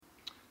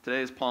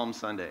Today is Palm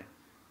Sunday.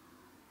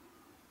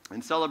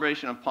 In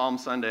celebration of Palm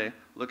Sunday,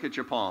 look at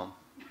your palm.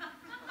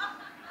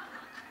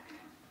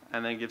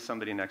 And then give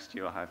somebody next to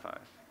you a high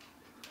five.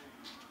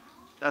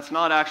 That's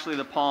not actually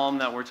the palm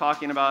that we're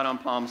talking about on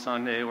Palm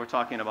Sunday. We're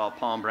talking about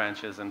palm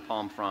branches and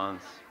palm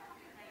fronds.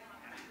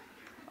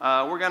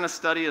 We're going to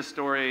study a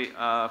story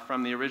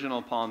from the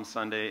original Palm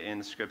Sunday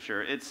in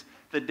Scripture. It's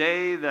the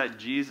day that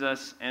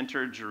Jesus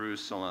entered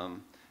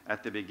Jerusalem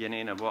at the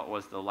beginning of what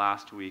was the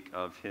last week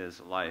of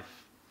his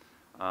life.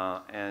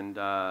 In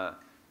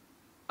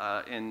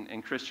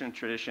Christian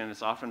tradition,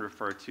 it's often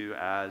referred to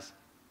as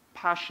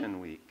Passion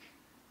Week.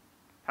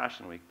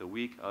 Passion Week, the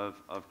week of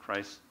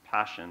Christ's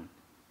Passion.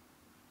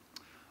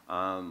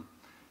 Do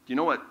you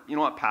know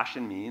what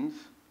passion means,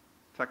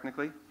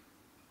 technically?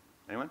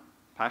 Anyone?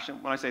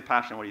 Passion? When I say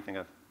passion, what do you think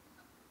of?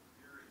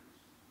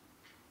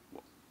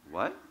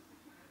 What?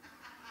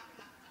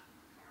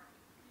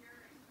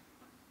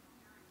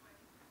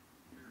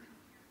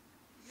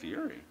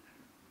 Fury.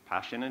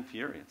 Passion and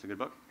Fury. It's a good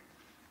book.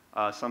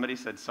 Somebody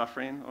said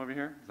suffering over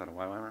here. Is that a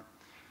YYMR?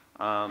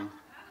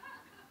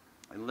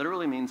 It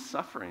literally means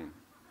suffering.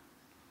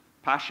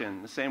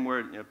 Passion, the same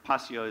word,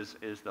 passio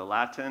is the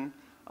Latin.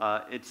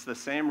 It's the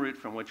same root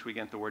from which we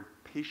get the word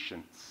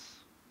patience.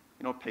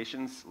 You know,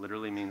 patience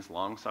literally means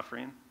long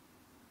suffering.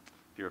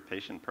 If you're a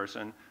patient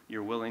person,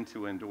 you're willing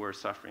to endure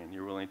suffering.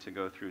 You're willing to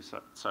go through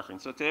suffering.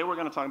 So today we're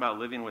going to talk about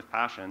living with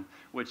passion,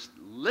 which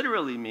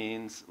literally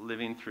means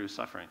living through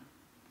suffering.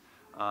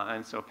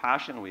 And so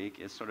Passion Week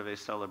is sort of a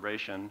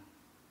celebration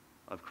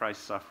of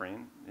Christ's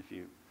suffering, if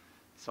you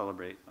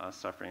celebrate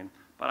suffering.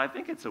 But I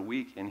think it's a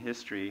week in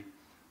history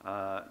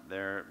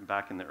there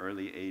back in the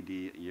early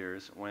AD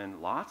years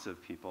when lots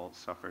of people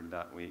suffered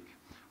that week.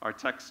 Our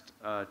text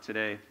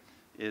today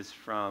is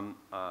from,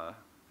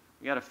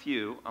 we got a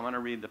few. I'm going to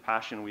read the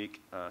Passion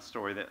Week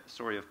story, the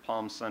story of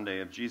Palm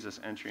Sunday of Jesus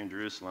entering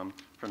Jerusalem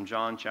from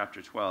John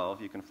chapter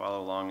 12. You can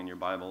follow along in your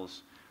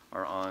Bibles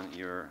or on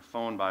your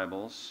phone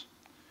Bibles,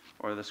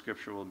 or the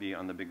scripture will be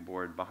on the big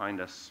board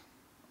behind us.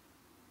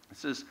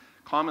 This is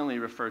commonly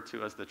referred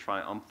to as the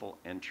triumphal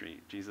entry.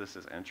 Jesus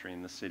is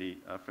entering the city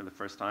for the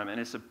first time, and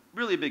it's a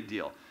really big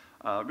deal.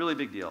 Really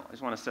big deal. I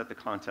just want to set the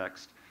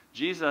context.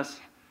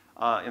 Jesus,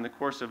 in the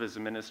course of his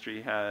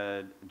ministry,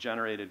 had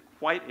generated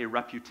quite a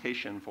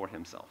reputation for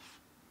himself.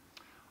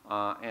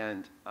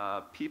 And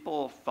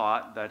people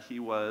thought that he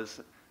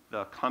was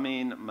the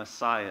coming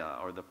Messiah,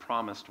 or the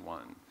promised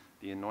one,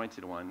 the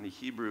anointed one. The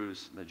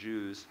Hebrews, the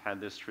Jews, had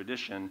this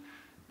tradition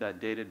that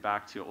dated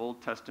back to Old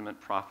Testament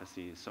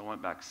prophecies, so it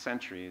went back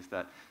centuries,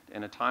 that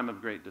in a time of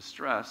great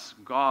distress,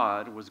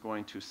 God was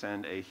going to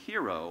send a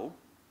hero,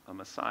 a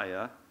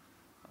Messiah,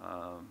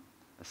 a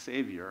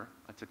Savior,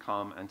 to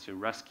come and to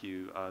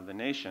rescue the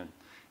nation.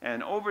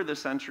 And over the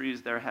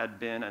centuries, there had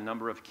been a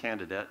number of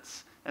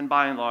candidates, and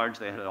by and large,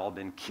 they had all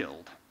been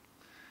killed.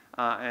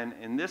 And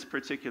in this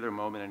particular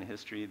moment in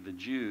history, the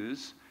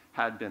Jews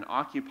had been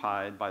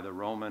occupied by the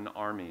Roman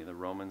army. The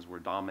Romans were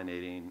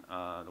dominating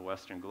the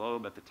Western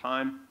globe at the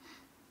time,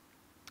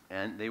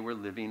 and they were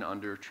living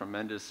under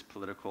tremendous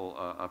political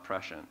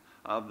oppression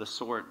of the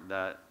sort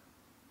that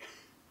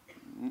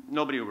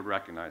nobody would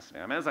recognize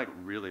today. I mean, it's like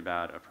really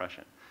bad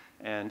oppression.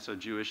 And so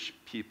Jewish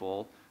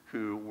people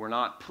who were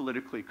not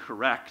politically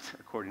correct,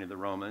 according to the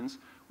Romans,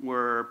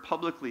 were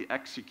publicly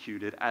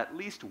executed at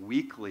least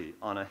weekly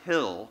on a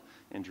hill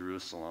in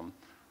Jerusalem.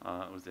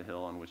 It was the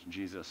hill on which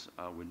Jesus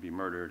would be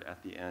murdered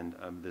at the end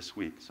of this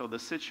week. So the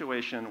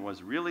situation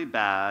was really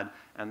bad,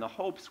 and the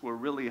hopes were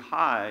really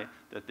high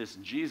that this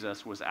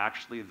Jesus was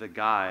actually the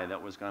guy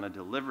that was going to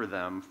deliver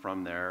them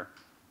from their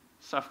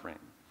suffering,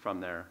 from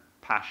their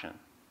passion.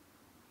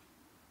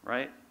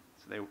 Right?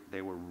 So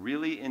they were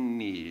really in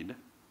need,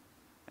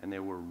 and they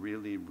were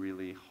really,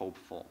 really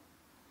hopeful.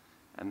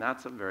 And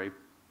that's a very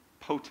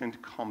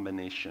potent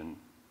combination,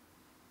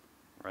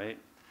 right?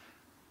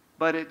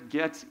 But it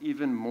gets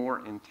even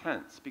more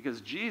intense because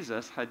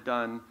Jesus had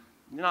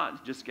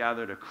not just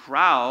gathered a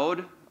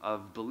crowd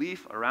of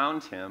belief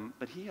around him,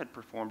 but he had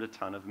performed a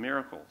ton of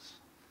miracles.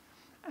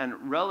 And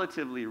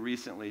relatively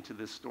recently to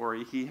this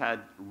story, he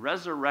had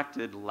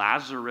resurrected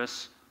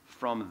Lazarus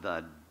from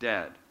the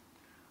dead.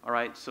 All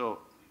right, so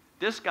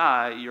this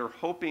guy you're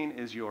hoping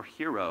is your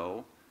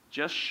hero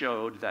just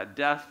showed that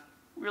death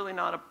really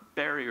not a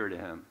barrier to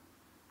him,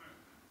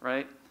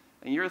 right?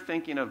 And you're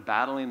thinking of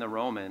battling the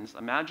Romans.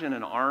 Imagine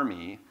an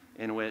army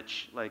in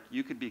which, like,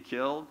 you could be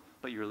killed,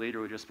 but your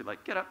leader would just be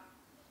like, get up.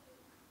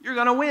 You're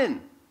going to win.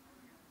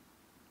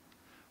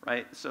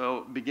 Right?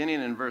 So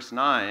beginning in verse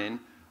 9,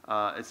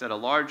 it said a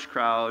large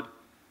crowd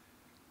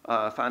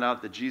found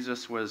out that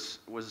Jesus was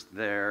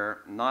there,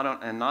 and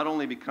not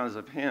only because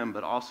of him,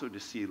 but also to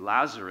see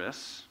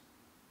Lazarus,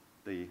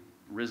 the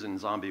risen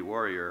zombie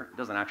warrior. It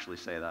doesn't actually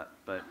say that,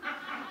 but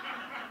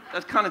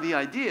that's kind of the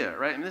idea,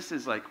 right? And this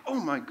is like, oh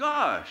my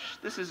gosh,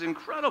 this is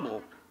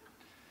incredible.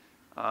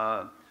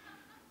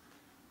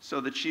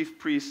 So the chief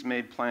priests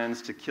made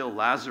plans to kill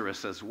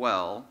Lazarus as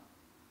well.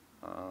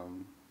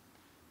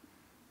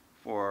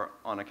 For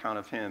on account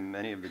of him,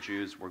 many of the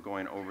Jews were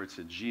going over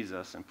to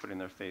Jesus and putting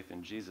their faith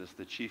in Jesus.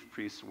 The chief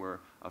priests were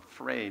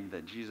afraid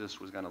that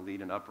Jesus was going to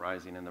lead an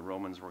uprising and the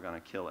Romans were going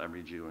to kill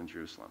every Jew in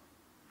Jerusalem.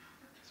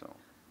 So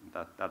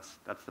that's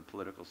the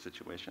political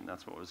situation.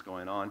 That's what was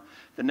going on.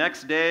 The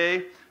next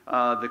day,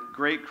 the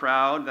great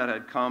crowd that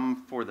had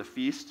come for the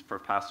feast for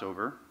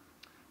Passover,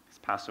 because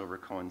Passover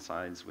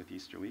coincides with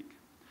Easter week,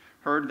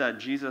 heard that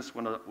Jesus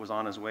was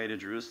on his way to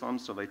Jerusalem,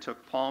 so they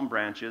took palm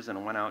branches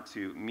and went out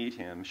to meet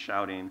him,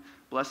 shouting,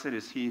 "Blessed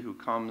is he who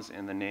comes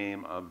in the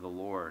name of the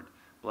Lord.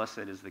 Blessed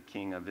is the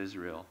King of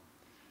Israel."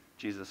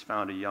 Jesus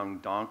found a young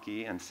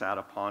donkey and sat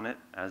upon it,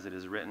 as it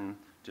is written,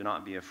 "Do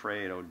not be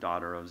afraid, O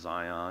daughter of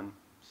Zion,"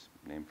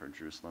 name for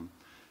Jerusalem.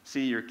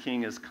 "See, your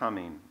king is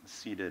coming,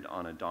 seated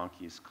on a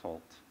donkey's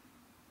colt."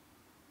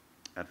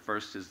 At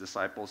first, his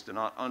disciples did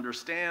not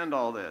understand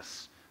all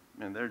this.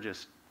 I mean, they're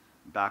just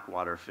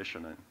backwater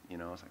fishermen, you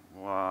know. It's like,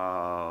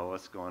 wow,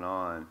 what's going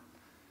on?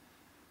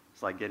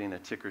 It's like getting a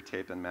ticker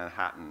tape in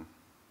Manhattan,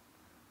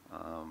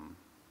 and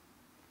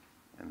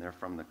they're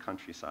from the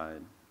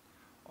countryside.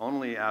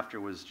 Only after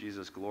was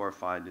Jesus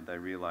glorified did they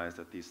realize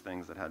that these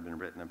things that had been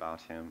written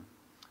about him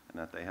and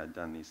that they had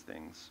done these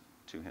things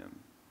to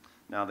him.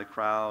 Now the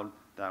crowd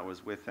that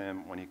was with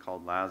him when he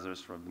called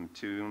Lazarus from the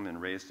tomb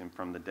and raised him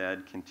from the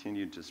dead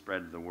continued to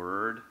spread the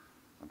word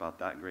about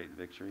that great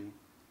victory.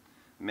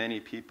 Many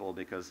people,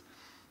 because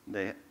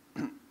they had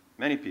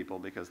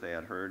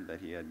heard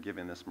that he had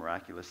given this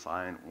miraculous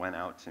sign, went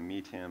out to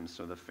meet him.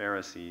 So the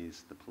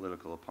Pharisees, the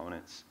political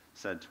opponents,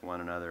 said to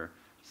one another,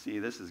 "See,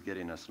 this is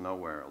getting us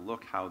nowhere.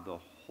 Look how the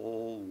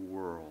whole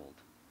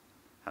world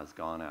has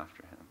gone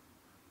after him."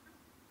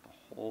 The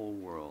whole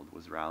world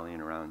was rallying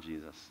around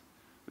Jesus.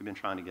 We've been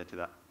trying to get to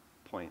that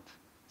point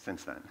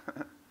since then.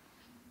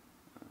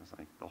 It was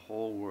like the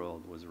whole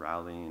world was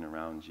rallying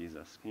around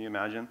Jesus. Can you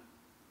imagine?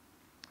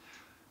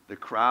 The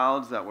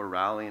crowds that were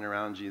rallying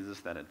around Jesus,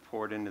 that had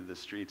poured into the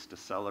streets to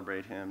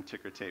celebrate him,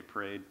 ticker tape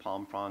parade,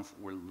 palm fronds,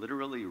 were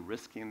literally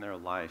risking their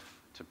life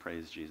to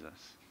praise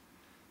Jesus.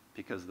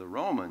 Because the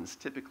Romans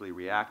typically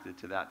reacted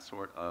to that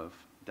sort of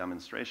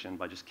demonstration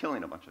by just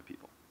killing a bunch of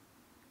people.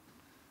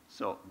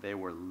 So they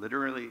were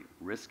literally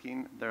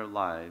risking their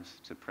lives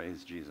to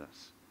praise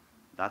Jesus.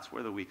 That's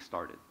where the week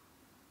started.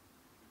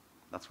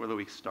 That's where the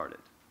week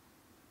started.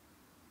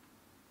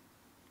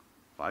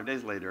 5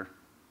 days later,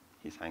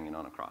 he's hanging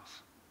on a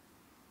cross.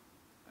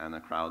 And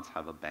the crowds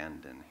have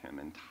abandoned him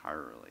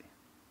entirely.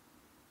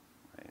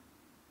 Right?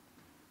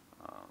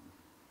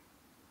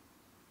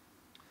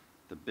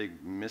 The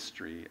big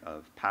mystery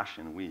of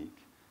Passion Week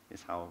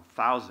is how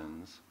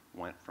thousands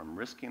went from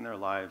risking their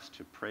lives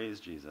to praise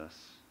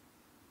Jesus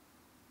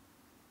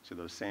to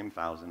those same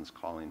thousands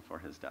calling for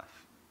his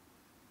death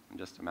in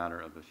just a matter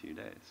of a few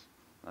days.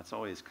 That's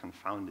always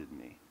confounded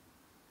me.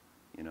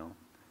 You know,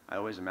 I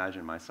always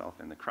imagine myself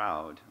in the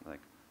crowd,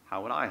 like,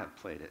 how would I have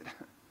played it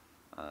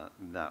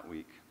that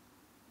week?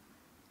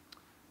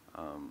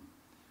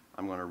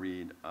 I'm going to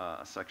read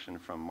a section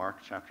from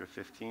Mark chapter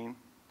 15.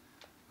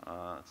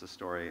 It's a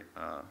story,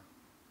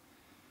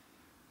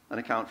 an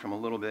account from a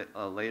little bit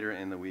later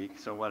in the week.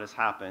 So what has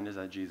happened is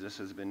that Jesus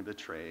has been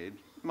betrayed.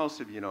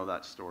 Most of you know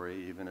that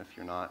story, even if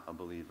you're not a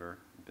believer.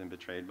 Been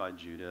betrayed by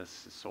Judas,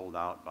 sold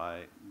out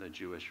by the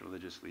Jewish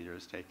religious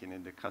leaders, taken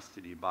into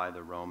custody by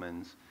the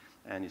Romans,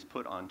 and he's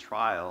put on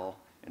trial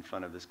in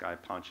front of this guy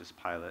Pontius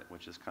Pilate,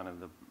 which is kind of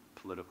the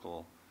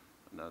political,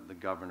 the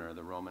governor,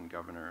 the Roman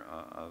governor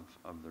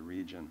of the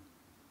region.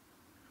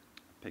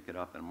 Pick it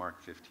up in Mark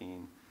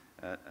 15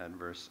 at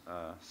verse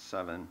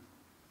 7.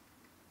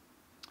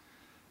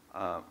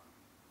 I'm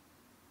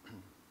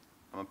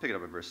going to pick it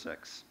up at verse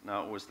 6.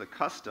 Now, it was the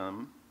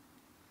custom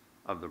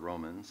of the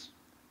Romans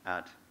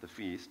at the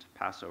feast,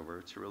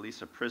 Passover, to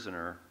release a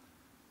prisoner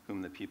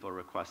whom the people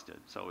requested.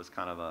 So it was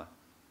kind of a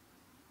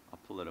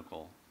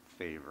political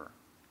favor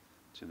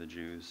to the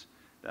Jews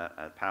that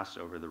at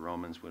Passover the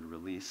Romans would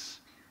release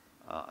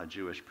a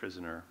Jewish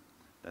prisoner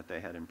that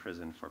they had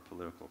imprisoned for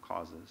political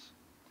causes.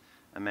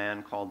 A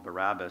man called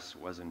Barabbas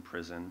was in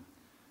prison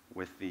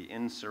with the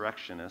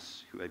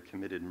insurrectionists who had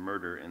committed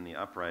murder in the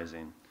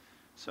uprising.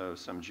 So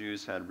some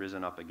Jews had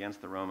risen up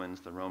against the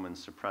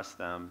Romans suppressed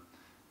them.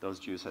 Those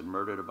Jews had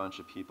murdered a bunch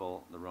of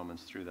people. The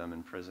Romans threw them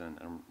in prison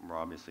and were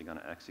obviously going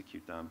to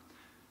execute them.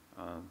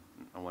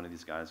 And one of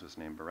these guys was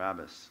named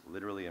Barabbas,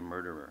 literally a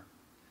murderer.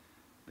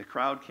 The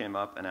crowd came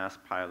up and asked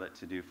Pilate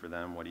to do for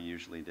them what he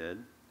usually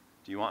did.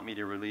 "Do you want me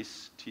to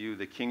release to you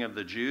the King of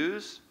the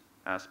Jews?"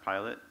 asked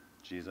Pilate,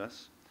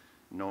 Jesus,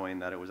 knowing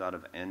that it was out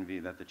of envy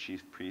that the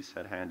chief priests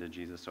had handed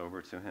Jesus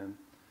over to him.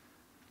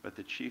 But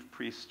the chief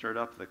priests stirred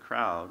up the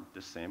crowd,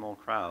 the same old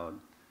crowd,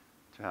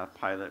 to have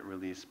Pilate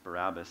release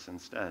Barabbas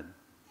instead.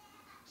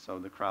 So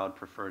the crowd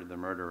preferred the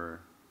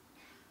murderer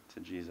to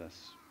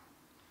Jesus.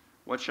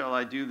 "What shall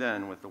I do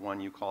then with the one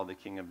you call the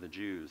King of the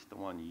Jews, the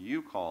one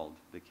you called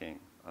the King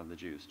of the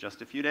Jews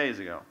just a few days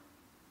ago?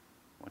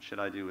 What should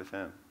I do with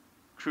him?"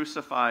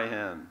 "Crucify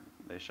him,"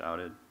 they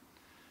shouted.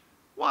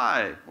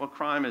 "Why? What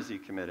crime has he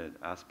committed?"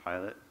 asked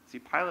Pilate. See,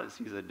 Pilate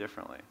sees it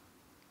differently.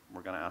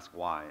 We're going to ask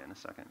why in a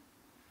second.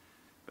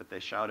 But they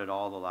shouted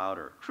all the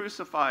louder,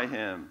 "Crucify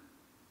him!"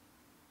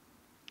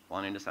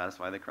 Wanting to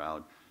satisfy the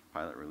crowd,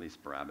 Pilate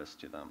released Barabbas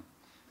to them.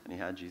 And he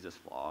had Jesus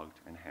flogged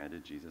and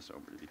handed Jesus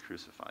over to be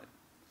crucified.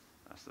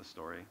 That's the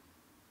story.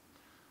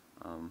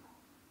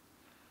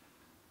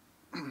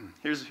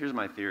 Here's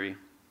my theory.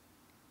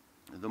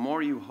 The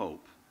more you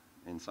hope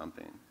in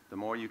something, the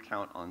more you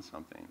count on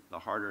something, the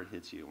harder it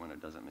hits you when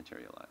it doesn't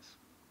materialize.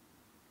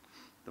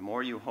 The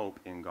more you hope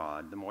in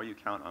God, the more you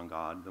count on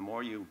God, the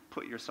more you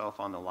put yourself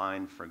on the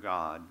line for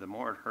God, the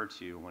more it hurts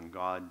you when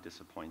God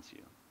disappoints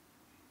you.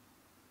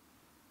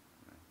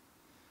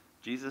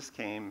 Jesus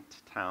came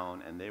to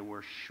town and they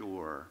were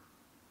sure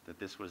that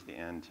this was the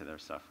end to their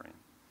suffering.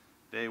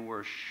 They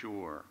were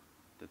sure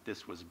that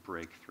this was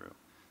breakthrough.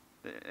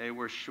 They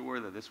were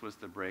sure that this was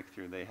the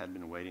breakthrough they had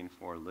been waiting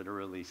for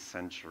literally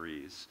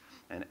centuries.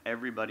 And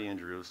everybody in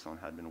Jerusalem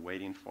had been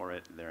waiting for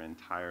it their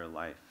entire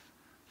life.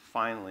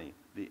 Finally,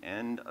 the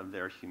end of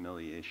their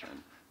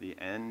humiliation, the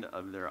end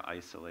of their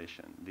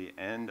isolation, the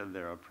end of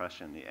their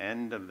oppression, the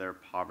end of their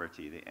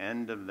poverty, the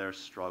end of their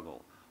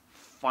struggle.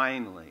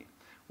 Finally,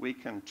 we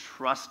can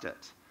trust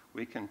it.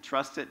 We can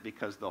trust it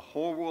because the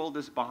whole world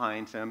is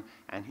behind him,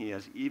 and he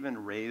has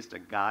even raised a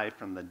guy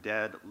from the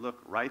dead. Look,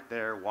 right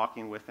there,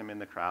 walking with him in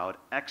the crowd,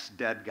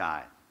 ex-dead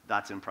guy.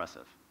 That's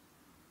impressive.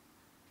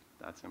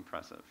 That's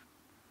impressive.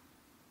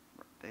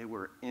 They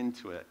were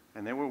into it,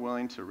 and they were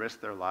willing to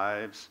risk their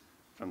lives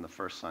from the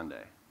first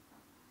Sunday.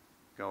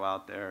 Go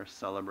out there,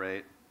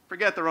 celebrate.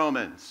 Forget the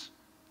Romans.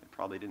 They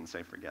probably didn't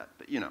say forget,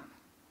 but you know,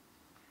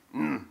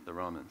 the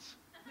Romans.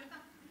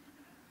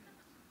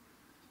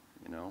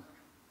 You know,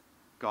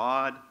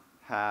 God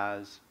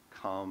has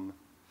come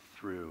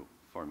through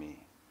for me.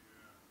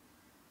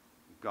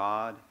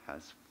 God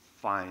has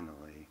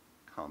finally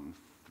come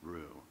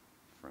through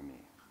for me.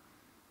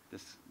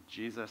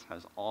 Jesus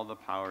has all the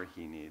power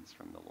he needs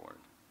from the Lord,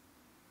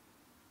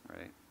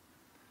 right?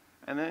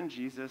 And then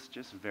Jesus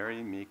just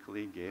very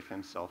meekly gave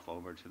himself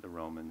over to the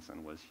Romans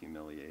and was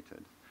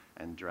humiliated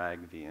and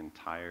dragged the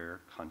entire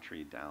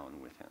country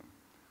down with him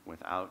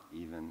without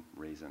even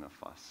raising a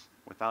fuss,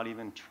 without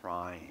even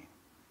trying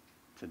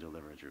to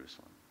deliver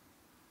Jerusalem.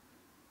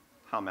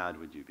 How mad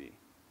would you be?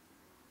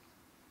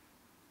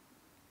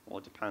 Well,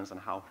 it depends on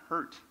how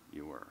hurt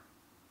you were.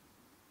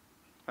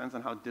 It depends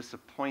on how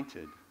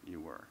disappointed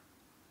you were.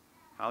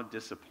 How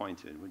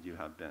disappointed would you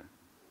have been?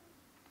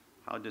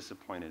 How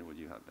disappointed would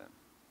you have been?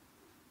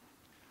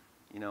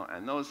 You know,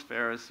 and those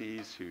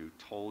Pharisees who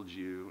told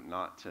you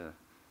not to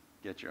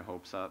get your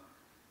hopes up,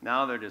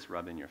 now they're just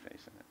rubbing your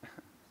face in it.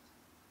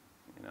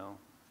 You know,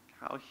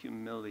 how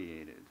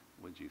humiliated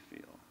would you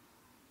feel?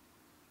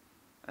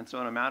 And so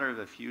in a matter of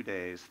a few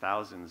days,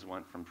 thousands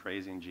went from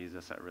praising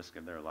Jesus at risk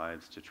of their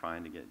lives to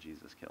trying to get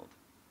Jesus killed.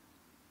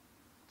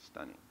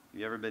 Stunning. Have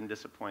you ever been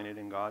disappointed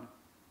in God?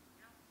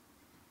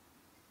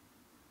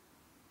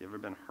 You ever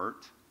been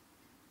hurt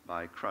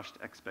by crushed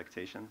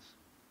expectations?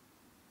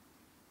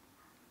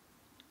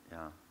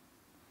 Yeah.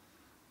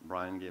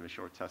 Brian gave a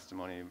short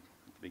testimony at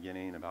the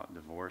beginning about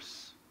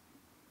divorce.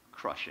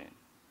 Crushing,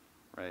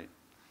 right?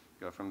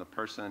 Go from the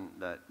person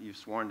that you've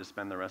sworn to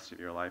spend the rest of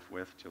your life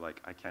with to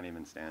like, I can't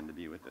even stand to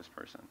be with this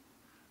person.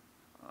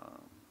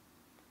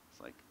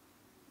 It's like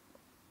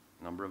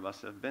a number of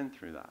us have been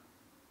through that,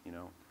 you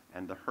know.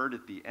 And the hurt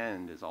at the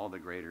end is all the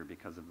greater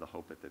because of the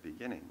hope at the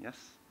beginning. Yes?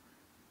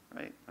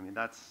 Right? I mean,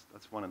 that's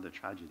one of the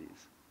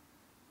tragedies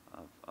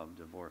of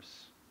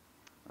divorce.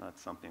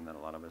 That's something that a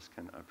lot of us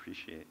can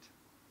appreciate.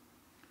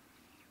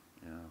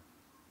 Yeah.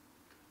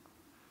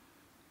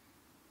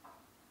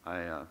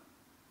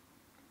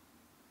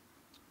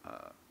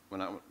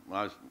 When I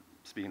was,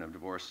 speaking of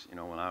divorce, you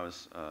know, when I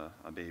was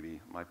a baby,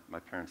 my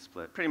parents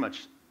split pretty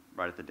much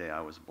right at the day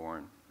I was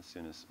born. As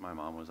soon as my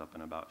mom was up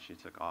and about, she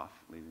took off,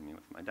 leaving me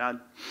with my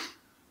dad.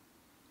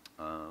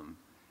 And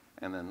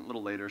then a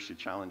little later, she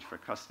challenged for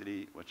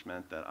custody, which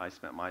meant that I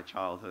spent my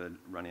childhood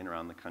running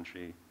around the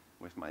country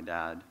with my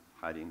dad,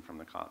 hiding from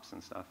the cops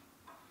and stuff.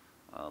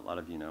 A lot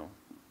of you know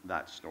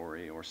that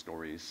story or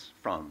stories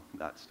from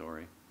that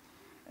story.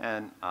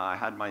 And I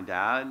had my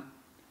dad,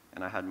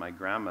 and I had my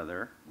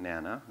grandmother,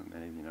 Nana, who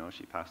many of you know,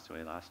 she passed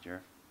away last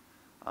year,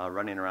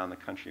 running around the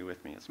country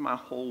with me. It's my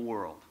whole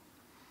world.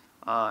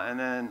 And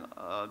then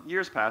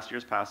years passed,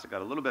 it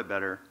got a little bit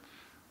better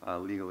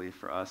legally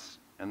for us.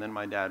 And then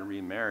my dad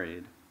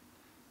remarried,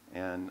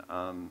 and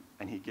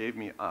he gave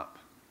me up.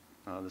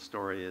 The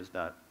story is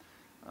that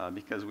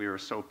because we were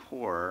so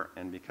poor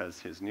and because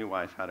his new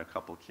wife had a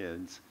couple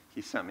kids,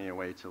 he sent me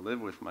away to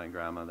live with my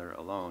grandmother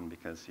alone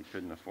because he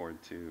couldn't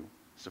afford to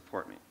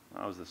support me.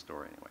 That was the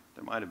story anyway.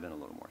 There might have been a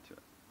little more to it.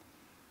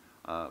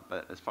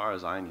 But as far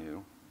as I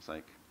knew, it's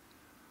like,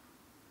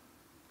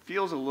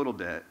 feels a little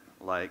bit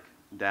like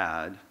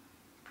dad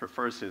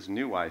prefers his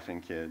new wife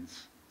and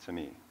kids to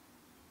me,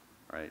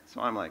 right?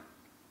 So I'm like,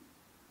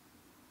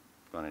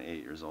 going on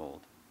 8 years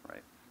old,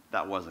 right?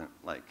 That wasn't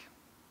like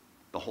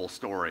the whole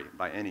story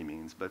by any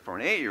means, but for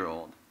an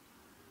 8-year-old,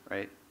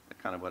 right,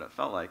 that's kind of what it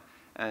felt like.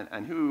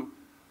 And who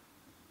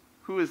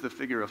is the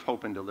figure of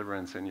hope and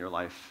deliverance in your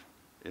life,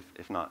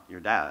 if not your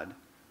dad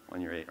when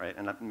you're 8, right?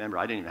 And remember,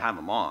 I didn't even have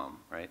a mom,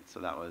 right? So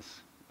that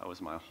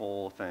was my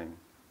whole thing.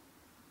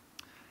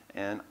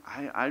 And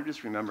I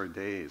just remember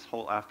days,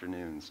 whole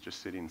afternoons,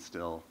 just sitting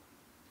still,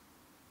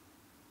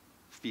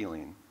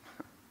 feeling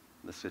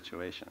the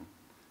situation.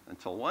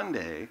 Until one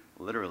day,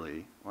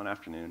 literally, one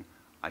afternoon,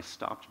 I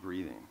stopped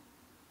breathing.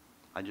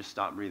 I just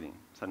stopped breathing.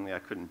 Suddenly I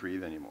couldn't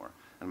breathe anymore.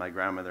 And my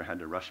grandmother had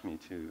to rush me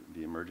to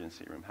the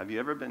emergency room. Have you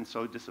ever been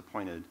so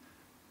disappointed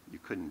you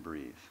couldn't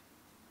breathe?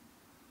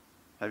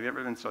 Have you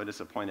ever been so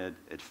disappointed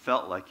it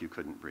felt like you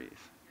couldn't breathe?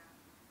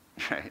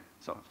 Yeah. Right?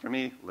 So for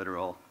me,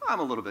 literal. I'm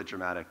a little bit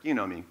dramatic. You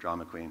know me,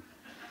 drama queen.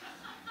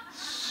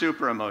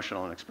 Super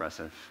emotional and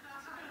expressive.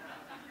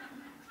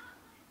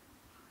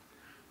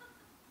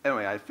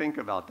 Anyway, I think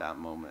about that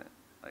moment,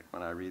 like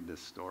when I read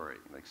this story,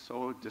 like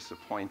so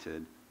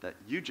disappointed that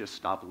you just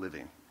stop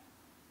living.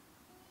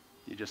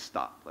 You just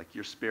stop. Like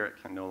your spirit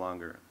can no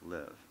longer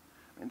live.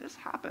 I mean, this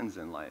happens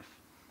in life.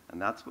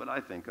 And that's what I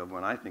think of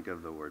when I think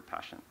of the word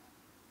passion.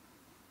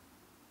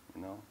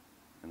 You know,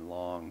 and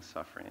long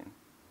suffering.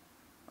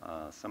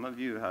 Some of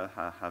you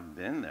have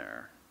been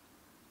there,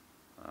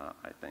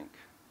 I think.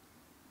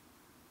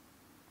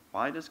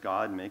 Why does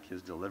God make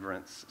his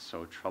deliverance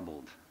so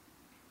troubled?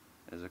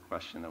 Is a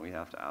question that we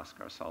have to ask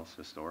ourselves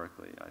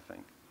historically, I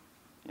think.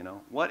 You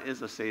know, what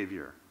is a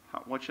savior?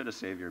 What should a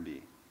savior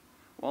be?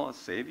 Well, a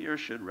savior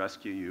should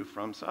rescue you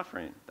from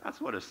suffering.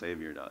 That's what a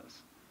savior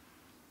does.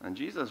 And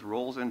Jesus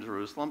rolls in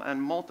Jerusalem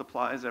and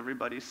multiplies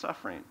everybody's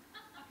suffering.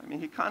 I mean,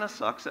 he kind of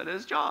sucks at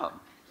his job.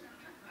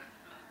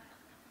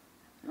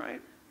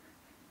 Right?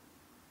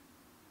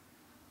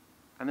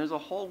 And there's a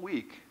whole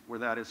week where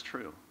that is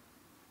true.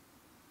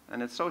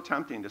 And it's so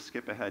tempting to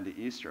skip ahead to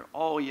Easter.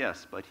 Oh,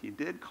 yes, but he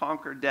did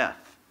conquer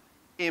death.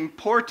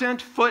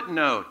 Important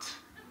footnote.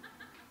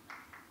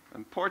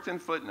 Important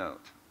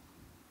footnote.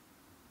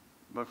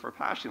 But for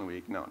Passion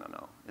Week, no.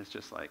 It's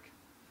just like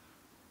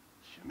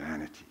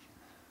humanity.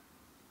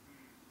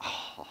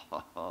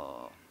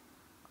 Oh,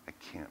 I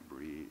can't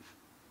breathe.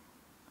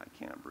 I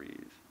can't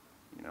breathe.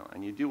 You know,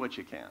 and you do what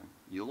you can.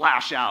 You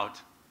lash out.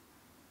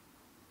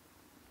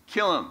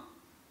 Kill him.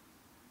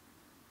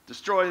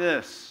 Destroy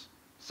this.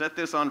 Set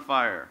this on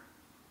fire.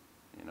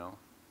 You know,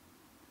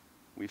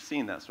 we've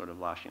seen that sort of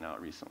lashing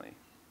out recently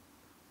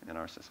in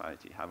our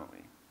society, haven't we?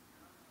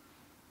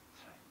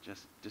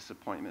 Just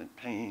disappointment,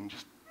 pain,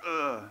 just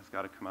it's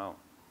got to come out.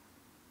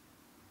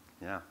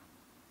 Yeah.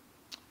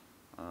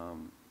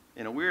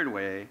 In a weird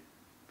way,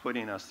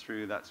 putting us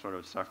through that sort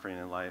of suffering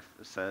in life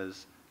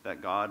says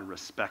that God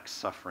respects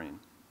suffering.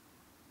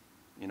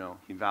 You know,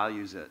 he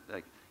values it.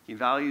 Like, he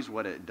values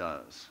what it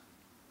does,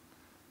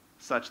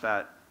 such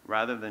that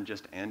rather than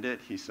just end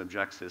it, he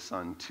subjects his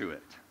son to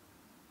it.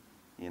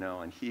 You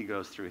know, and he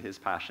goes through his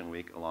Passion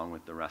Week along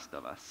with the rest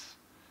of us.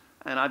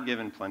 And I've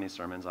given plenty of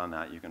sermons on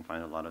that. You can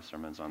find a lot of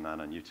sermons on that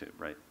on YouTube,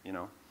 right? You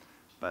know,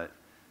 but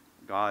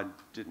God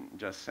didn't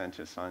just send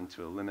his son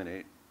to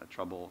eliminate a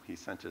trouble. He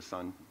sent his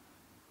son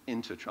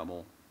into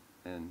trouble.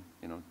 And,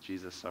 you know,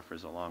 Jesus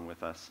suffers along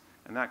with us.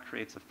 And that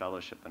creates a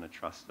fellowship and a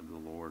trust of the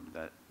Lord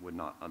that would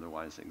not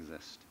otherwise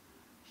exist.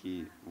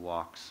 He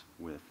walks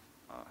with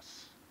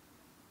us.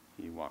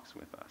 He walks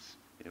with us.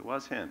 It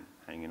was him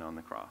hanging on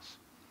the cross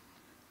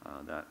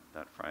that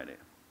Friday.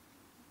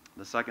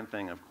 The second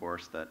thing, of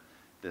course, that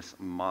this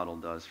model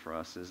does for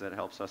us is it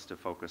helps us to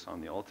focus on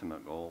the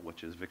ultimate goal,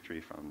 which is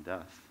victory from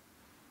death.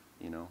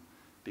 You know,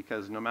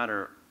 because no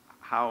matter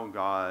how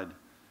God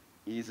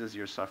eases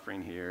your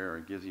suffering here or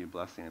gives you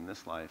blessing in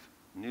this life,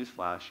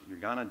 newsflash, you're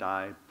going to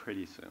die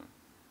pretty soon.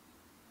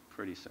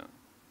 Pretty soon.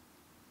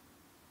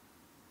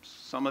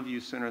 Some of you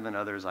sooner than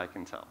others, I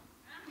can tell.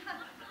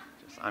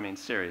 I mean,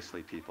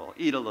 seriously, people,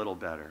 eat a little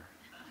better.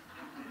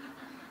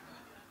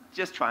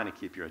 Just trying to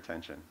keep your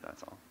attention,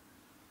 that's all.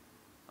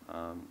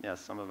 Yeah,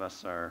 some of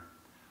us are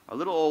a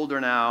little older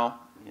now,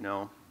 you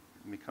know,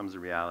 it becomes a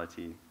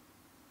reality.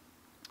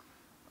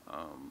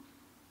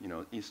 You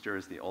know, Easter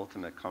is the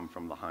ultimate come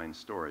from behind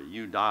story.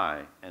 You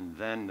die, and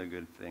then the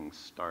good thing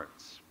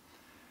starts.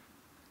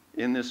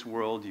 In this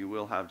world you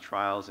will have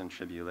trials and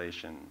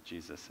tribulation,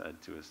 Jesus said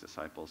to his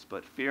disciples,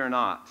 but fear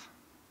not,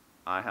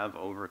 I have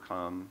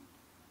overcome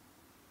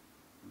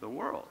the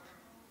world.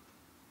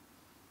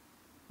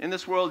 In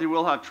this world you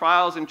will have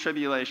trials and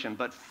tribulation,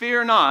 but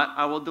fear not,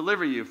 I will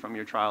deliver you from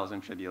your trials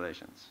and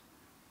tribulations.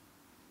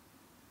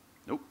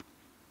 Nope.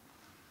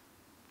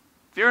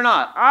 Fear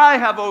not, I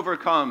have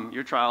overcome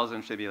your trials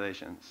and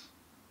tribulations.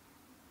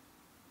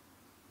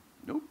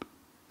 Nope.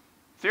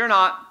 Fear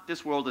not,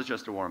 this world is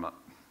just a warm-up.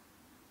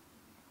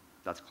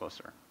 That's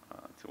closer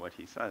to what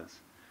he says.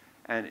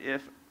 And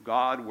if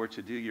God were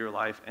to do your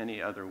life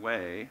any other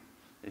way,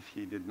 if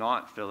he did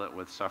not fill it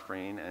with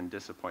suffering and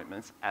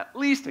disappointments, at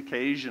least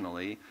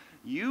occasionally,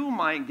 you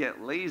might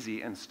get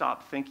lazy and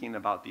stop thinking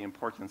about the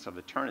importance of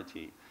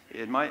eternity.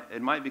 It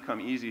might become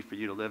easy for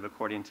you to live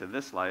according to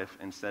this life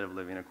instead of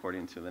living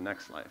according to the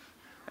next life.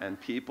 And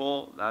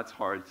people, that's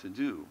hard to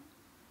do.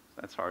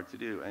 That's hard to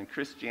do. And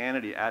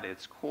Christianity at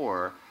its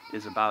core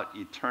is about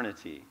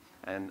eternity.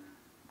 And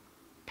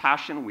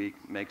Passion Week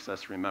makes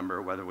us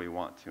remember whether we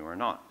want to or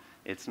not.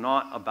 It's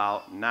not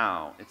about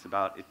now. It's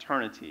about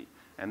eternity.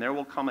 And there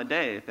will come a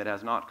day, if it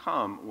has not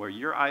come, where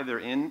you're either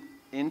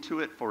into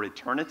it for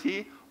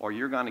eternity or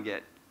you're going to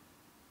get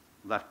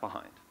left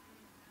behind.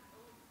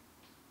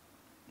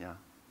 Yeah.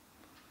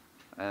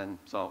 And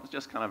so it's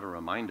just kind of a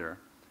reminder.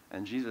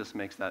 And Jesus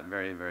makes that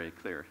very, very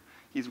clear.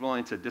 He's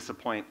willing to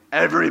disappoint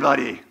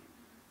everybody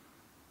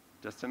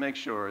just to make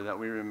sure that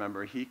we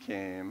remember he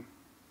came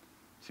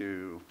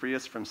to free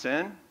us from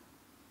sin.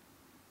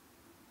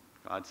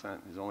 God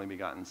sent his only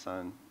begotten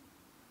Son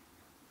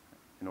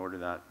in order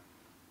that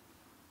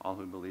all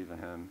who believe in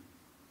him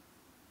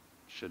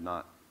should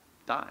not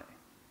die,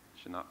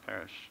 should not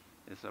perish.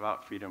 It's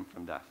about freedom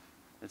from death.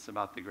 It's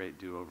about the great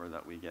do-over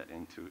that we get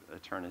into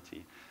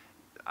eternity.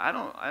 I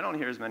don't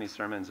hear as many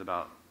sermons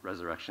about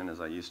resurrection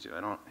as I used to. I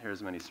don't hear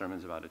as many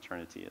sermons about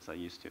eternity as I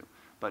used to.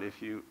 But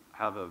if you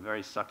have a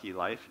very sucky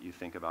life, you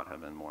think about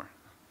heaven more.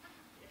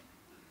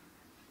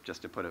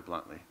 Just to put it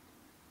bluntly.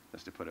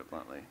 Just to put it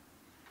bluntly.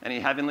 Any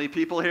heavenly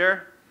people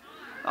here?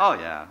 Oh,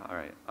 yeah. All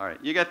right. All right.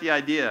 You get the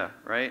idea,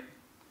 right?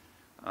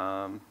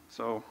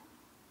 So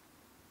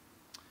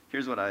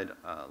here's what I'd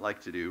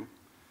like to do.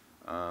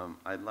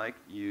 I'd like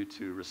you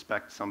to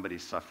respect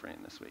somebody's suffering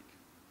this week.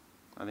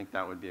 I think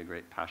that would be a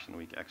great Passion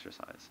Week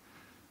exercise.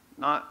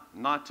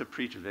 Not to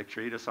preach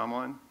victory to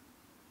someone,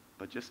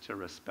 but just to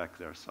respect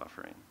their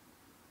suffering.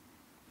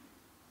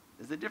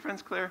 Is the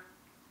difference clear?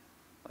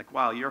 Like,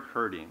 wow, you're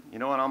hurting. You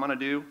know what I'm going to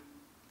do?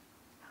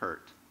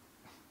 Hurt.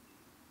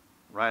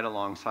 Right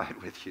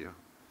alongside with you,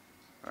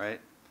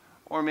 right?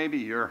 Or maybe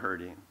you're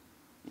hurting,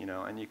 you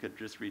know, and you could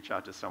just reach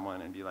out to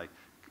someone and be like,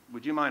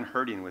 would you mind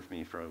hurting with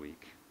me for a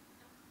week?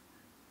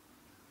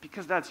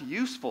 Because that's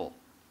useful.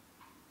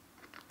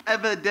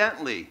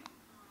 Evidently,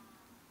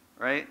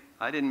 right?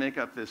 I didn't make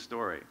up this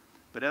story,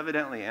 but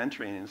evidently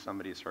entering in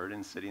somebody's hurt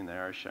and sitting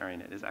there or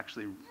sharing it is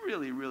actually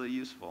really, really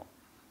useful,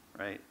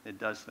 right? It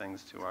does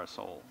things to our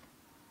soul,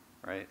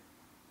 right?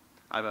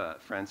 I have a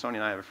friend, Sonia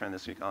and I have a friend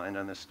this week, I'll end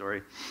on this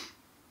story.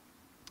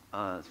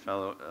 A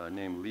fellow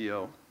named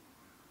Leo.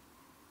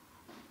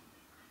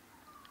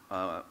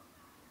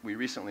 We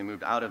recently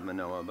moved out of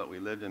Manoa, but we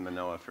lived in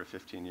Manoa for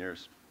 15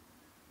 years.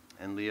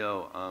 And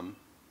Leo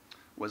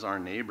was our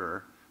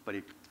neighbor, but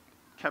he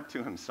kept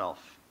to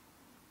himself.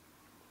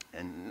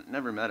 And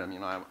never met him.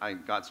 You know, I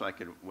got so I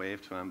could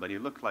wave to him, but he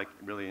looked like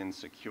really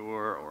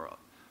insecure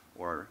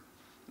or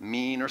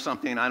mean or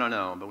something. I don't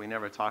know, but we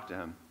never talked to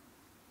him.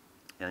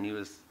 And he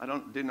was,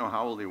 didn't know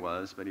how old he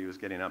was, but he was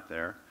getting up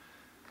there.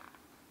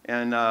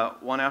 And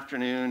one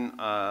afternoon,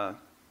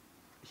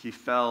 he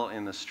fell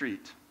in the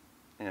street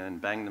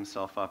and banged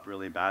himself up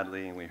really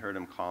badly, and we heard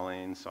him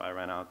calling, so I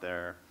ran out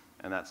there,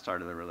 and that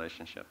started the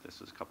relationship. This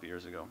was a couple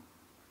years ago.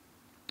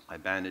 I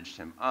bandaged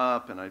him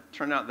up, and it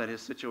turned out that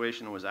his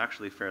situation was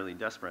actually fairly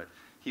desperate.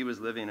 He was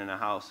living in a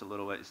house a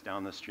little ways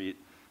down the street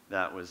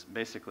that was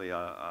basically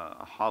a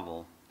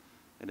hovel.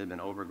 It had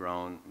been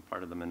overgrown,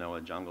 part of the Manoa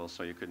jungle,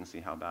 so you couldn't see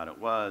how bad it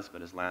was,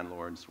 but his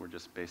landlords were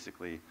just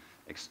basically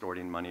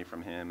extorting money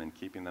from him and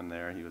keeping them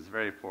there. He was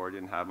very poor,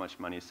 didn't have much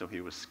money, so he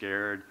was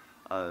scared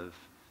of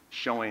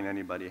showing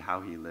anybody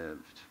how he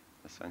lived,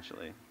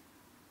 essentially.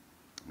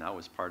 And that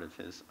was part of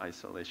his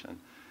isolation.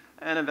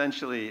 And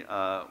eventually,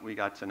 we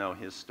got to know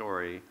his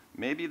story,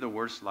 maybe the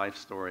worst life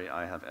story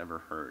I have ever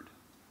heard.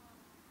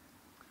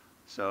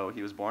 So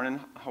he was born in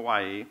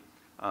Hawaii,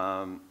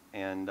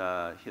 and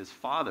his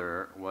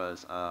father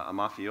was a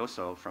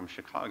mafioso from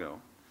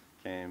Chicago.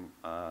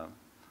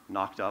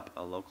 Knocked up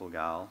a local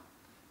gal,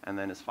 and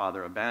then his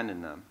father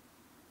abandoned them.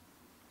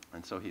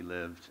 And so he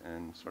lived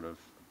in sort of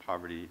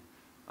poverty,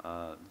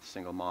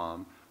 single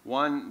mom.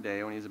 One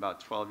day, when he was about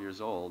 12 years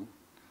old,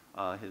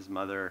 his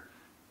mother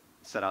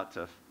set out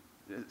to,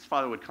 his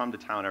father would come to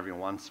town every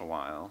once in a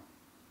while,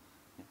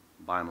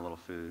 buy him a little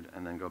food,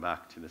 and then go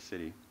back to the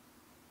city.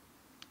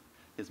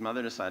 His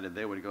mother decided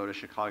they would go to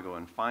Chicago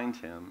and find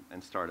him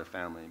and start a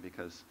family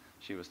because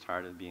she was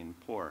tired of being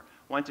poor.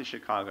 Went to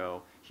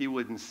Chicago, he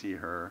wouldn't see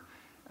her,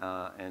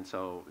 and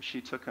so she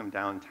took him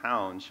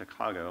downtown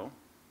Chicago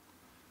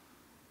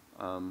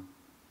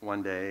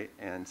one day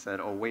and said,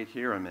 oh, wait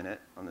here a minute,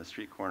 on the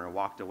street corner,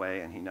 walked away,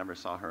 and he never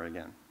saw her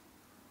again.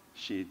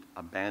 She'd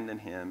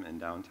abandoned him in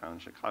downtown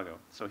Chicago.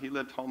 So he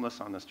lived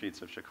homeless on the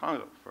streets of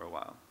Chicago for a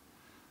while,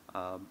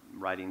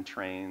 riding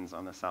trains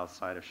on the south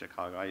side of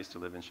Chicago. I used to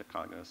live in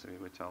Chicago, so he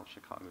would tell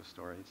Chicago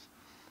stories,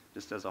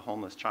 just as a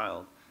homeless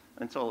child.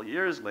 Until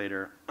years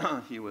later,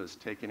 he was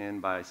taken in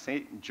by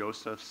St.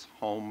 Joseph's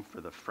Home for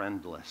the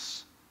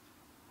Friendless,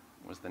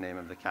 was the name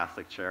of the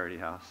Catholic charity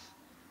house.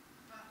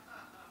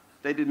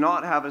 They did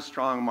not have a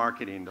strong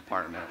marketing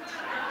department.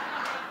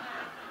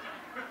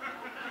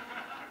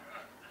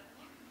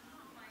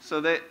 So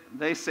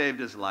they saved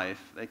his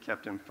life. They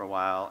kept him for a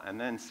while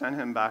and then sent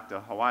him back to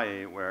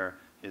Hawaii where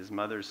his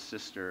mother's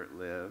sister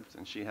lived,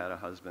 and she had a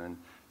husband.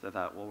 So they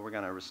thought, well, we're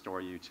going to restore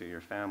you to your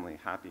family.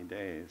 Happy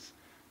days.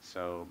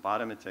 So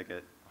bought him a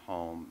ticket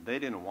home. They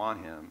didn't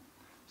want him,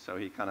 so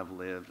he kind of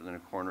lived in a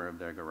corner of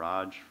their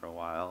garage for a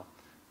while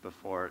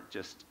before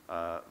just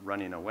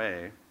running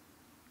away.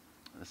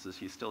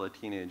 He's still a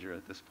teenager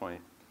at this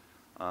point.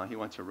 He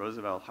went to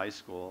Roosevelt High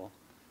School,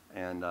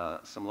 and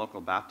some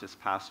local Baptist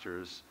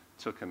pastors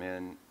took him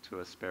in to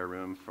a spare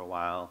room for a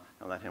while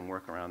and let him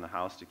work around the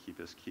house to keep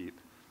his keep.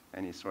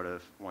 And he sort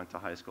of went to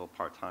high school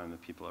part-time. The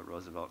people at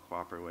Roosevelt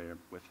cooperated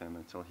with him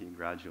until he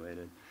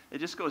graduated. It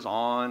just goes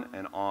on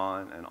and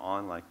on and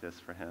on like this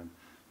for him.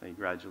 He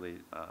gradually,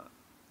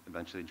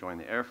 eventually joined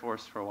the Air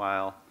Force for a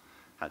while,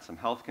 had some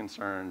health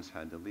concerns,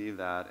 had to leave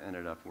that,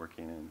 ended up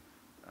working in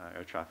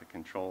air traffic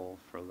control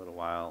for a little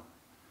while.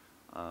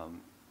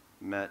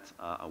 Met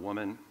a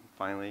woman,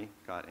 finally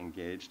got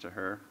engaged to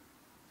her,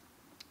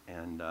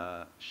 and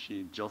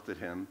she jilted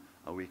him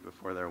a week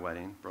before their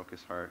wedding, broke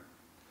his heart.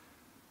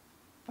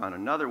 Found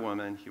another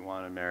woman he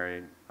wanted to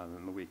marry.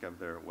 In the week of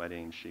their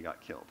wedding, she got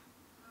killed.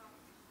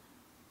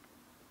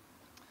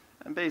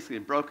 And basically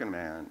a broken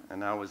man,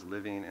 and now was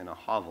living in a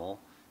hovel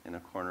in a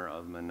corner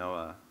of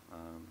Manoa.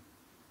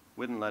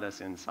 Wouldn't let us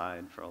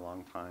inside for a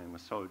long time,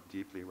 was so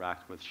deeply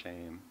racked with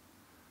shame.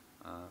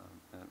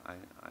 And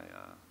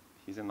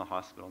he's in the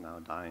hospital now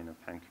dying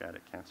of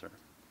pancreatic cancer,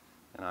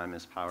 and I'm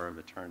his power of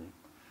attorney.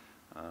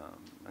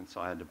 And so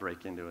I had to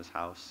break into his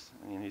house.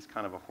 And he's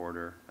kind of a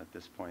hoarder at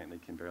this point. They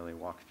can barely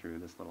walk through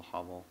this little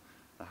hovel.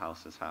 The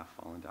house is half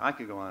fallen down. I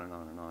could go on and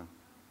on and on.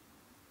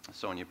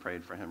 Sonia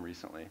prayed for him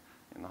recently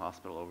in the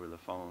hospital over the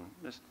phone.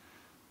 Just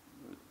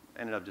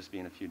ended up just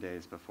being a few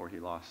days before he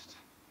lost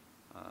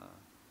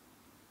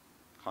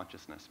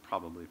consciousness,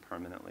 probably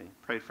permanently.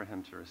 Prayed for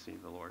him to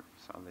receive the Lord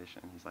for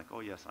salvation. He's like, oh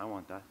yes, I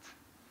want that.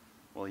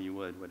 Well, you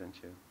would, wouldn't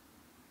you?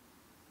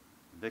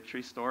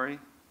 Victory story?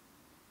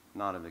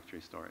 Not a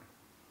victory story.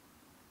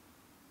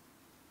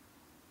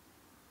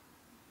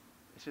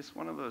 It's just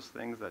one of those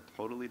things that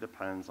totally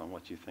depends on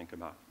what you think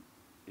about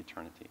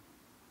eternity,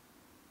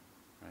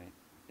 right?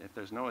 If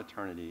there's no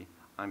eternity,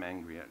 I'm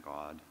angry at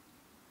God.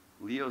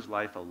 Leo's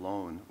life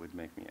alone would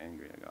make me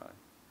angry at God.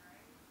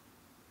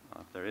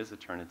 If there is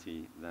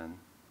eternity, then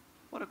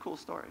what a cool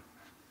story.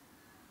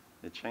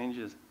 It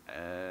changes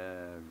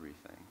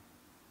everything.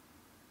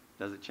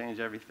 Does it change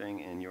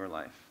everything in your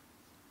life?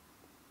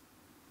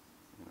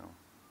 You know,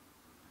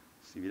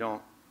 so if you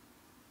don't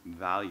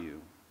value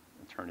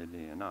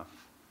eternity enough,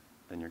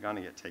 then you're going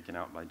to get taken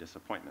out by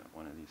disappointment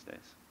one of these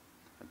days.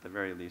 At the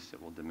very least,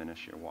 it will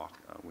diminish your walk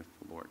with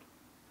the Lord.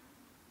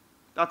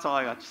 That's all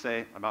I got to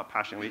say about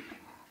Passion Week.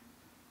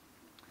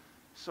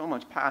 So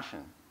much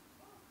passion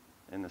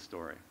in the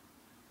story.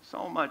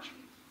 So much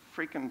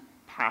freaking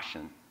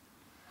passion.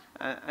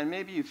 And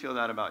maybe you feel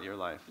that about your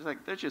life. It's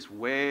like, there's just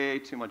way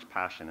too much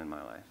passion in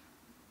my life.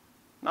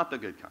 Not the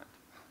good kind,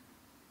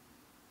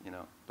 you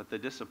know, but the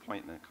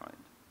disappointment kind,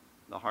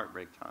 the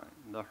heartbreak kind,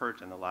 the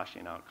hurt and the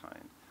lashing out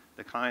kind,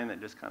 the kind that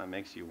just kind of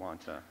makes you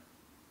want to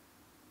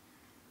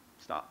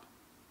stop,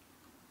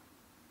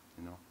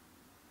 you know.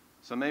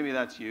 So maybe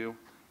that's you,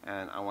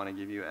 and I want to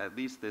give you at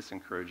least this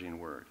encouraging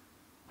word.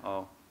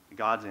 Oh,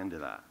 God's into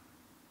that.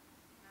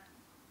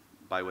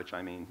 By which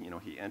I mean, you know,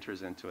 he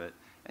enters into it,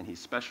 and he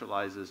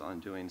specializes on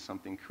doing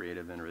something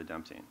creative and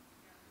redempting.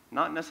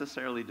 Not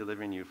necessarily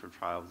delivering you from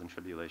trials and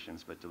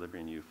tribulations, but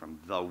delivering you from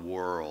the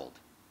world,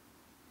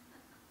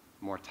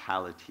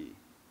 mortality,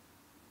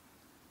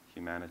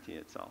 humanity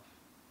itself.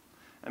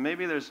 And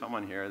maybe there's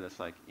someone here that's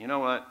like, you know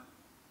what?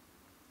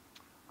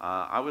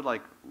 I would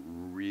like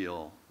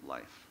real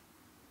life.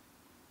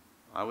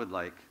 I would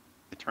like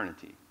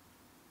eternity.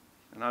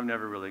 And I've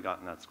never really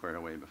gotten that squared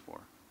away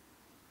before.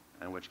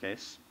 In which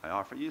case, I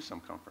offer you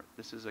some comfort.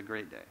 This is a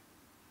great day.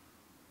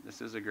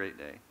 This is a great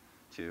day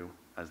to,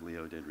 as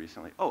Leo did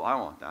recently, oh, I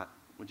want that.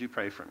 Would you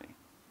pray for me?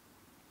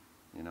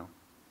 You know,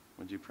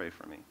 would you pray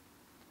for me?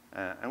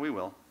 And we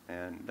will.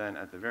 And then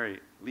at the very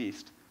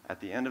least, at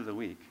the end of the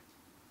week,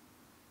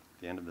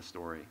 the end of the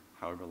story,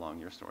 however long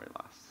your story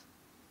lasts,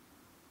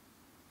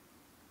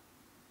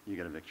 you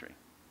get a victory.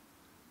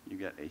 You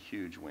get a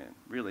huge win.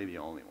 Really the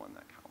only one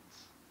that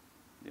counts.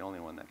 The only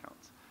one that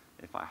counts.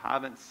 If I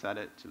haven't said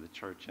it to the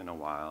church in a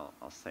while,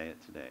 I'll say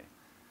it today.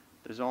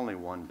 There's only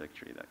one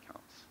victory that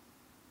counts.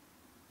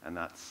 And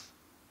that's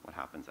what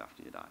happens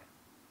after you die.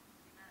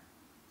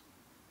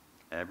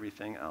 Amen.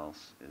 Everything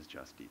else is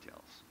just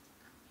details.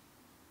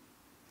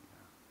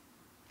 Yeah.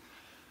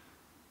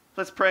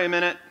 Let's pray a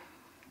minute.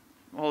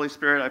 Holy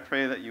Spirit, I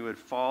pray that you would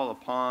fall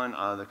upon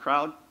the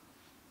crowd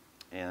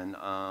and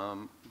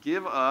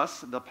give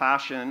us the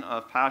passion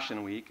of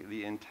Passion Week,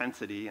 the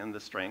intensity and the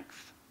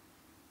strength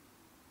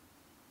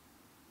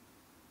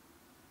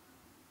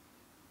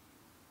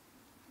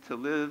to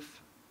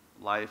live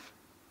life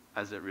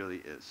as it really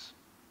is,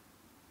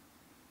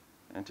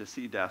 and to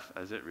see death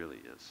as it really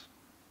is.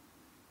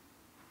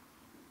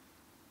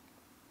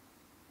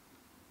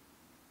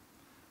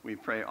 We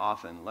pray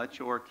often, let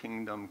your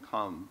kingdom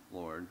come,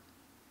 Lord.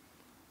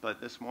 But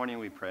this morning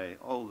we pray,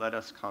 oh, let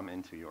us come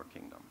into your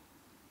kingdom.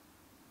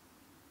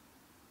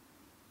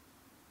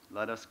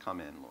 Let us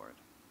come in, Lord.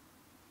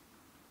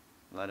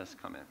 Let us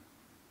come in.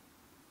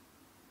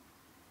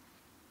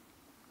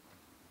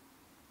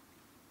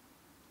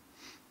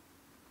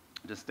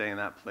 Just stay in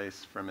that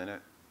place for a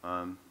minute.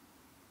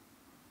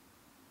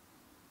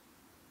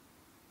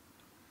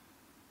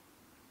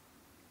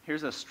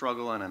 Here's a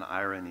struggle and an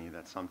irony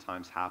that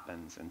sometimes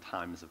happens in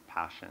times of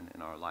passion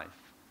in our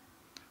life.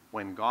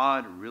 When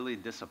God really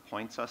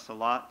disappoints us a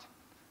lot,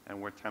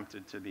 and we're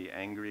tempted to be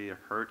angry or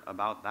hurt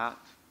about that,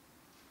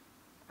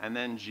 and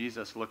then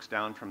Jesus looks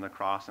down from the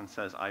cross and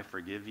says, I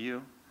forgive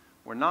you,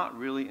 we're not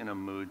really in a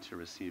mood to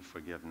receive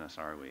forgiveness,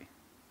 are we?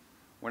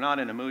 We're not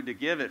in a mood to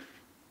give it.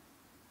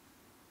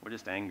 We're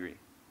just angry.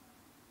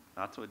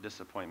 That's what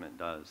disappointment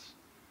does.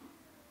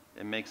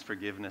 It makes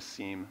forgiveness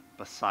seem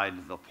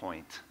beside the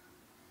point.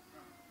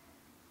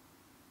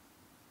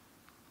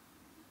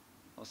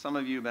 Well, some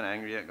of you have been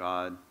angry at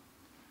God.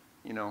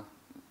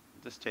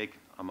 Just take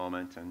a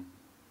moment and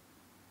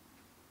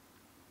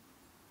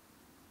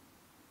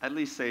at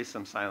least say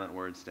some silent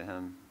words to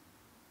him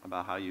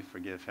about how you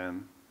forgive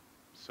him,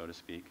 so to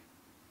speak.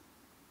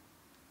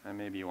 And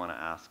maybe you want to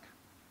ask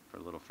for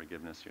a little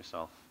forgiveness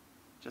yourself.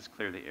 Just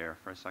clear the air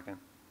for a second.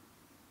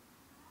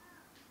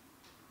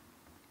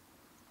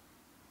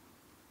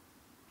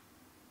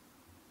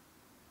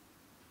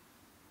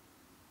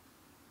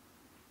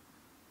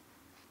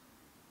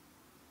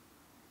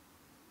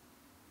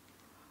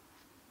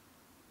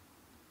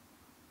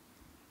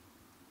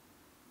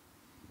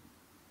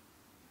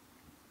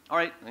 All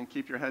right, and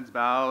keep your heads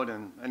bowed.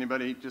 And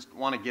anybody just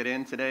want to get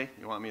in today?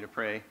 You want me to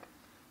pray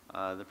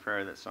the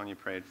prayer that Sonia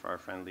prayed for our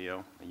friend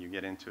Leo? You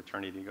get into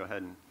eternity. Go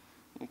ahead and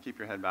you can keep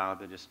your head bowed.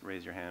 But just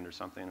raise your hand or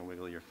something and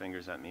wiggle your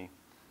fingers at me.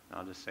 And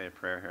I'll just say a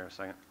prayer here a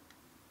second.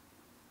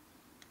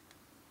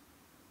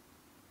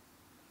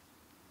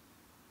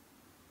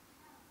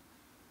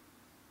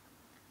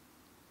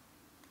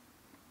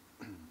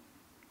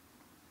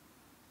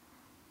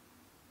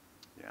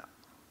 Yeah.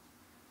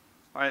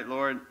 All right,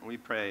 Lord, we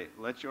pray,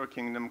 let your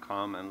kingdom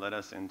come and let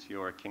us into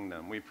your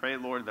kingdom. We pray,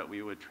 Lord, that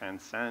we would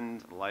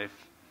transcend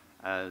life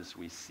as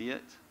we see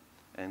it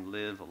and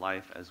live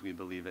life as we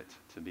believe it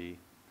to be.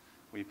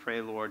 We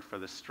pray, Lord, for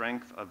the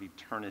strength of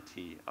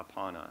eternity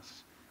upon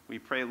us. We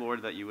pray,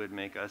 Lord, that you would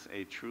make us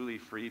a truly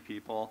free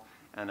people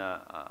and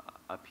a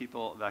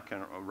people that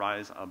can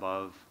rise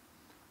above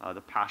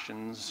the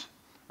passions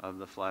of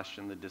the flesh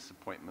and the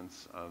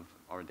disappointments of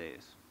our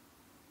days.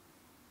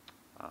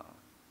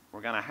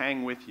 We're going to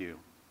hang with you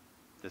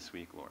this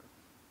week, Lord.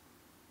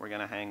 We're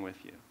going to hang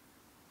with you.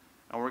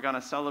 And we're going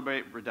to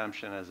celebrate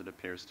redemption as it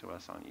appears to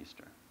us on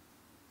Easter.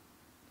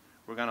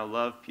 We're going to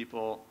love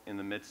people in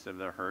the midst of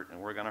their hurt, and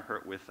we're going to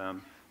hurt with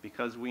them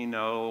because we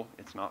know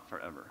it's not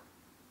forever.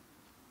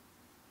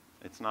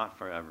 It's not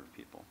forever,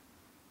 people.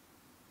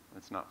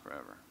 It's not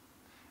forever.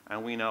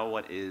 And we know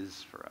what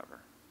is forever.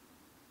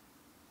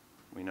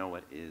 We know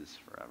what is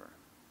forever.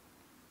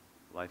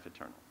 Life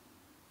eternal.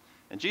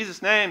 In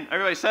Jesus' name,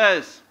 everybody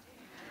says,